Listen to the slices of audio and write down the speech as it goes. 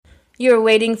You're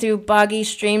wading through boggy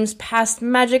streams past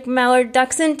magic mallard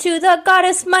ducks into the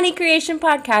Goddess Money Creation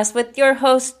Podcast with your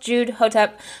host, Jude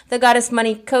Hotep, the Goddess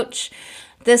Money Coach.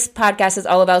 This podcast is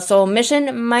all about soul mission,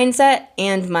 mindset,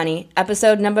 and money.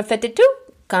 Episode number 52,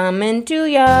 coming to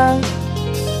ya.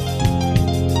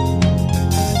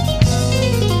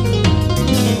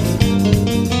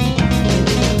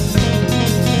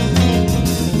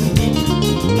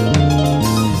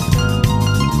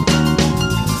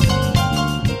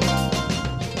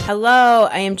 Hello,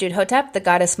 I am Jude Hotep, the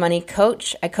Goddess Money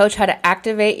Coach. I coach how to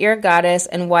activate your goddess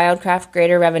and wildcraft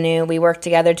greater revenue. We work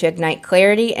together to ignite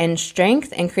clarity and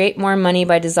strength and create more money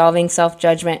by dissolving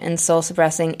self-judgment and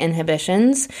soul-suppressing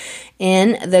inhibitions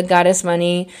in the Goddess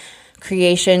Money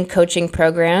Creation Coaching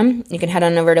Program. You can head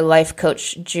on over to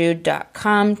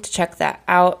lifecoachjude.com to check that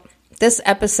out. This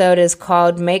episode is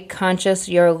called Make Conscious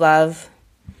Your Love.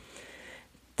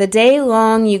 The day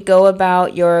long you go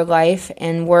about your life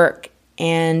and work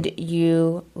and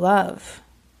you love.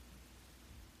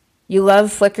 You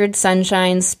love flickered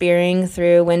sunshine spearing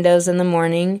through windows in the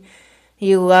morning.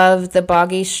 You love the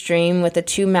boggy stream with the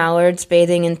two mallards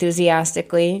bathing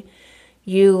enthusiastically.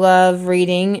 You love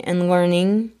reading and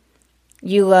learning.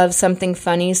 You love something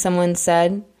funny someone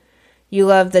said. You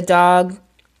love the dog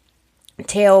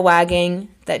tail wagging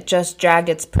that just dragged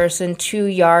its person 2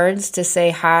 yards to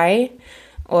say hi,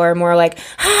 or more like,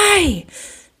 hi!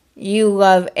 You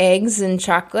love eggs and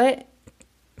chocolate,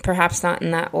 perhaps not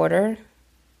in that order.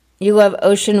 You love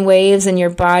ocean waves and your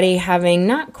body having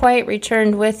not quite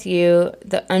returned with you,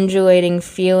 the undulating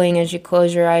feeling as you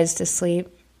close your eyes to sleep.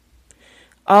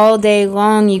 All day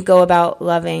long you go about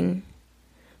loving.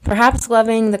 Perhaps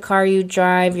loving the car you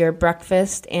drive, your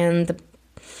breakfast, and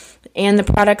the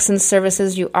products and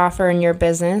services you offer in your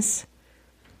business.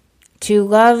 To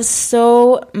love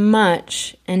so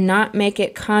much and not make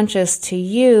it conscious to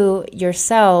you,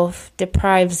 yourself,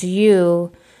 deprives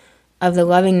you of the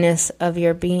lovingness of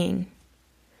your being.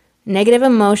 Negative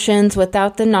emotions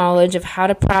without the knowledge of how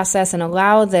to process and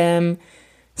allow them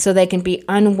so they can be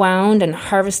unwound and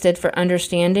harvested for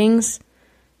understandings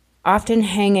often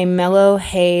hang a mellow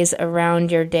haze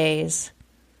around your days.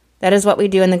 That is what we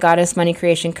do in the Goddess Money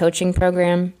Creation Coaching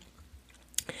Program.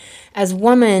 As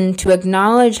women, to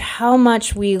acknowledge how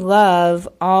much we love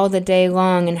all the day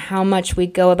long and how much we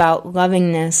go about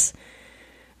lovingness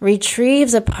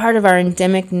retrieves a part of our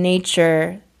endemic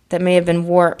nature that may have been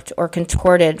warped or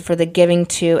contorted for the giving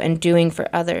to and doing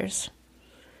for others.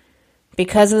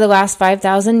 Because of the last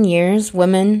 5,000 years,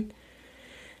 women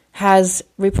has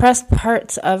repressed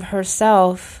parts of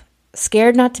herself,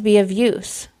 scared not to be of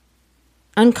use,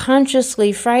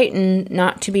 unconsciously frightened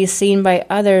not to be seen by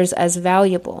others as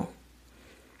valuable.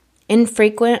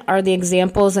 Infrequent are the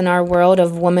examples in our world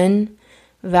of woman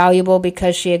valuable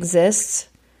because she exists.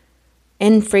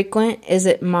 Infrequent is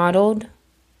it modeled.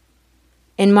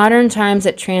 In modern times,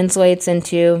 it translates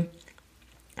into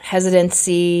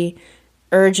hesitancy,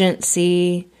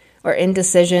 urgency, or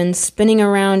indecision, spinning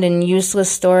around in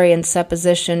useless story and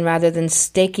supposition rather than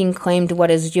staking claim to what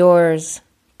is yours,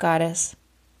 goddess.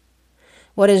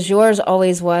 What is yours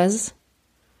always was,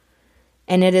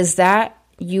 and it is that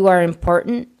you are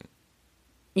important.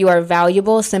 You are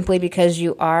valuable simply because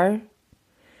you are.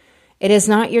 It is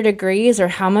not your degrees or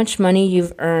how much money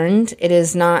you've earned. It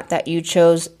is not that you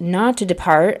chose not to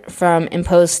depart from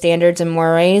imposed standards and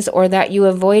mores or that you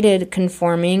avoided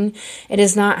conforming. It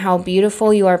is not how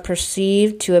beautiful you are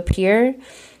perceived to appear.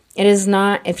 It is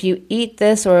not if you eat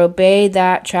this or obey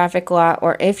that traffic law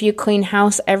or if you clean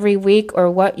house every week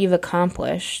or what you've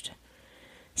accomplished.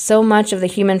 So much of the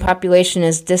human population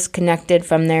is disconnected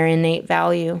from their innate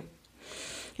value.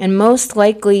 And most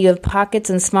likely you have pockets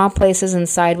and small places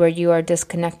inside where you are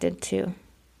disconnected to.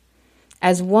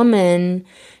 As women,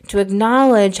 to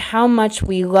acknowledge how much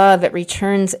we love, it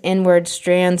returns inward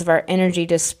strands of our energy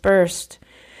dispersed,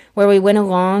 where we went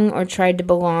along or tried to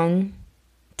belong,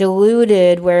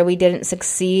 deluded where we didn't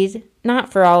succeed,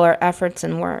 not for all our efforts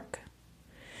and work.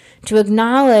 To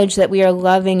acknowledge that we are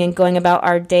loving and going about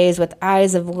our days with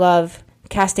eyes of love,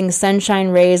 casting sunshine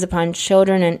rays upon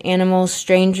children and animals,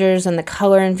 strangers, and the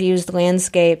color-infused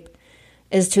landscape,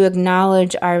 is to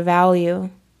acknowledge our value.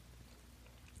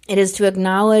 It is to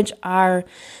acknowledge our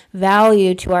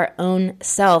value to our own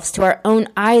selves, to our own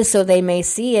eyes so they may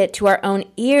see it, to our own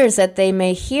ears that they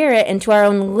may hear it, and to our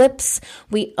own lips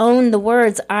we own the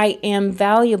words, I am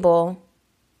valuable.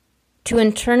 To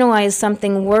internalize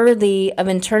something worthy of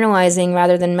internalizing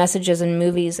rather than messages in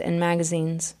movies and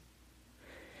magazines.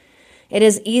 It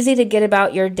is easy to get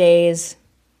about your days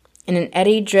in an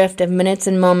eddy drift of minutes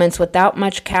and moments without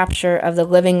much capture of the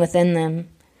living within them.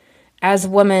 As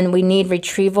women, we need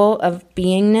retrieval of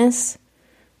beingness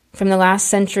from the last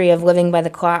century of living by the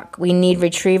clock. We need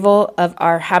retrieval of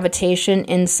our habitation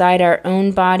inside our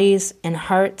own bodies and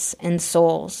hearts and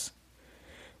souls.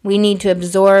 We need to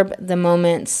absorb the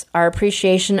moments, our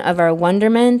appreciation of our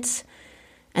wonderment,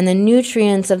 and the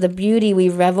nutrients of the beauty we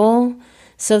revel,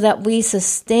 so that we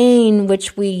sustain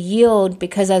which we yield,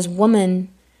 because as women,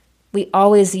 we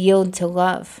always yield to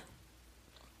love.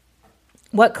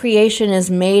 What creation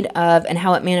is made of and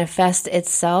how it manifests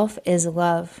itself is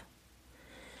love.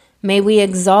 May we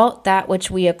exalt that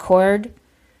which we accord.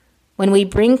 When we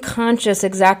bring conscious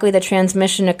exactly the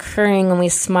transmission occurring when we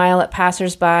smile at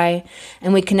passersby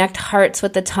and we connect hearts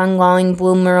with the tongue-lolling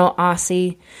Blue Merle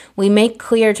Aussie, we make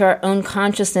clear to our own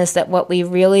consciousness that what we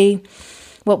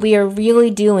are really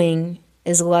doing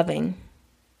is loving.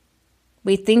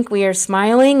 We think we are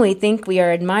smiling, we think we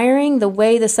are admiring the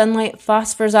way the sunlight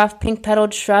phosphors off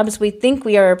pink-petaled shrubs, we think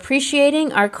we are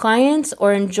appreciating our clients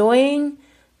or enjoying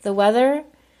the weather.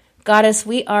 Goddess,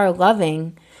 we are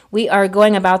loving. We are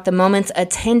going about the moments,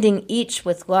 attending each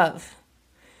with love.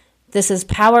 This is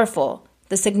powerful.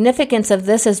 The significance of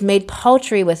this is made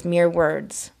paltry with mere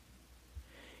words.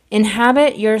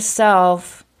 Inhabit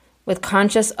yourself with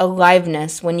conscious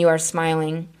aliveness when you are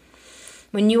smiling,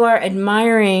 when you are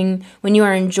admiring, when you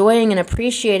are enjoying and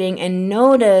appreciating, and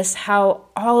notice how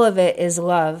all of it is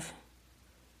love.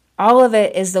 All of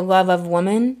it is the love of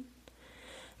woman,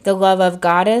 the love of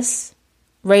Goddess,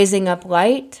 raising up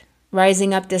light,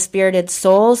 rising up dispirited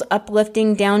souls,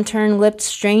 uplifting downturned-lipped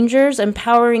strangers,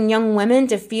 empowering young women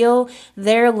to feel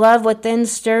their love within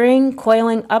stirring,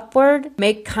 coiling upward.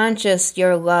 Make conscious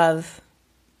your love.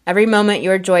 Every moment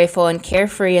you are joyful and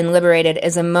carefree and liberated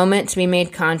is a moment to be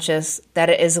made conscious that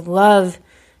it is love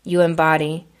you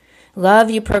embody, love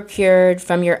you procured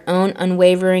from your own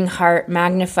unwavering heart,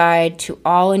 magnified to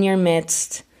all in your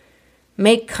midst.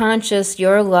 Make conscious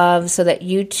your love so that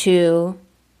you too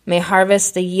may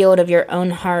harvest the yield of your own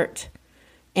heart.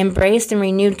 Embraced and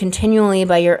renewed continually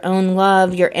by your own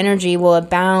love, your energy will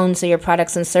abound so your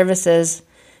products and services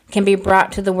can be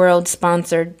brought to the world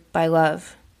sponsored by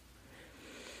love.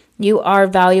 You are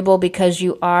valuable because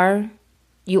you are.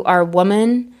 You are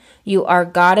woman. You are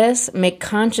Goddess. Make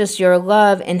conscious your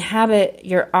love. Inhabit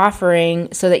your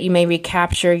offering so that you may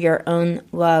recapture your own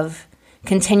love,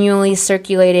 continually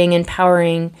circulating and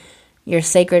powering your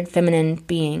sacred feminine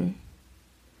being.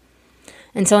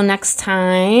 Until next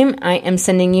time, I am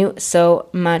sending you so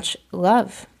much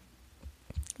love.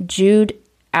 Jude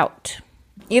out.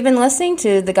 You've been listening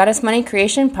to the Goddess Money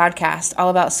Creation Podcast, all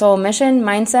about soul mission,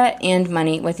 mindset, and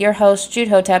money, with your host, Jude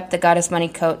Hotep, the Goddess Money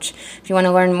Coach. If you want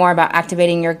to learn more about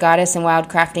activating your goddess and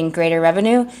wildcrafting greater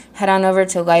revenue, head on over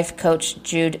to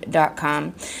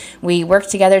lifecoachjude.com. We work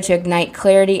together to ignite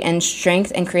clarity and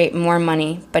strength and create more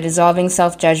money by dissolving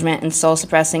self-judgment and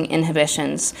soul-suppressing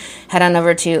inhibitions. Head on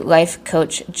over to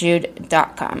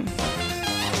lifecoachjude.com.